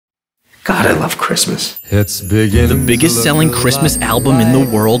God, I love Christmas. The biggest selling Christmas album in the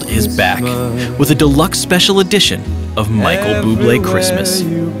world is back with a deluxe special edition of Michael Bublé Christmas.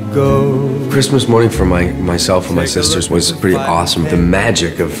 Christmas morning for myself and my sisters was pretty awesome. The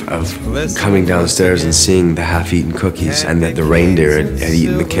magic of coming downstairs and seeing the half-eaten cookies and that the reindeer had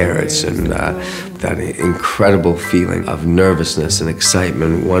eaten the carrots, and that incredible feeling of nervousness and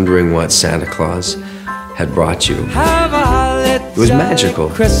excitement, wondering what Santa Claus had brought you. It was magical.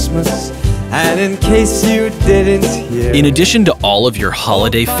 Christmas, and in case you didn't hear, In addition to all of your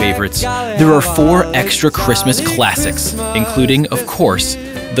holiday favorites, there are 4 extra Christmas classics, including, of course,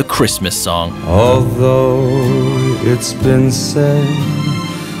 the Christmas song. although it's been said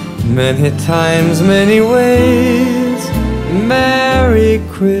many times, many ways, Merry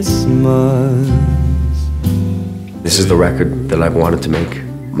Christmas. This is the record that I've wanted to make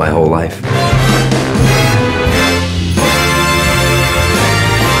my whole life.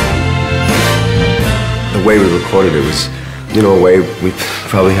 The way we recorded it was, a way we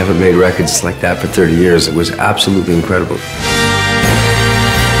probably haven't made records like that for 30 years. It was absolutely incredible.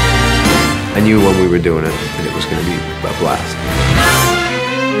 I knew when we were doing it that it was going to be a blast.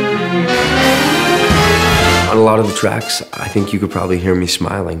 On a lot of the tracks, I think you could probably hear me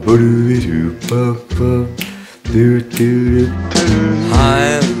smiling. I'm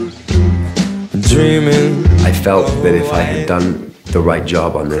dreaming. I felt that if I had done the right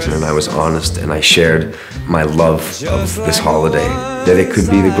job on this, and I was honest, and I shared my love of this holiday, that it could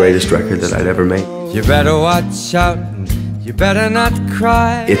be the greatest record that I'd ever made. You better watch out, you better not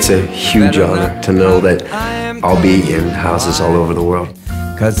cry. It's a huge honor to know that I'll be in houses all over the world.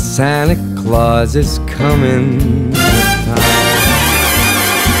 'Cause Santa Claus is coming to town.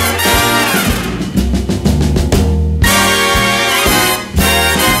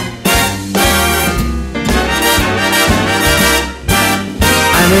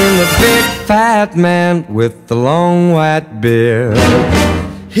 The big fat man with the long white beard,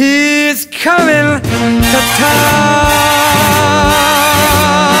 he's coming to town.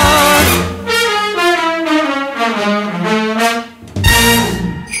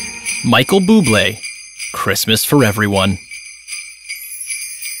 Michael Bublé, Christmas for Everyone.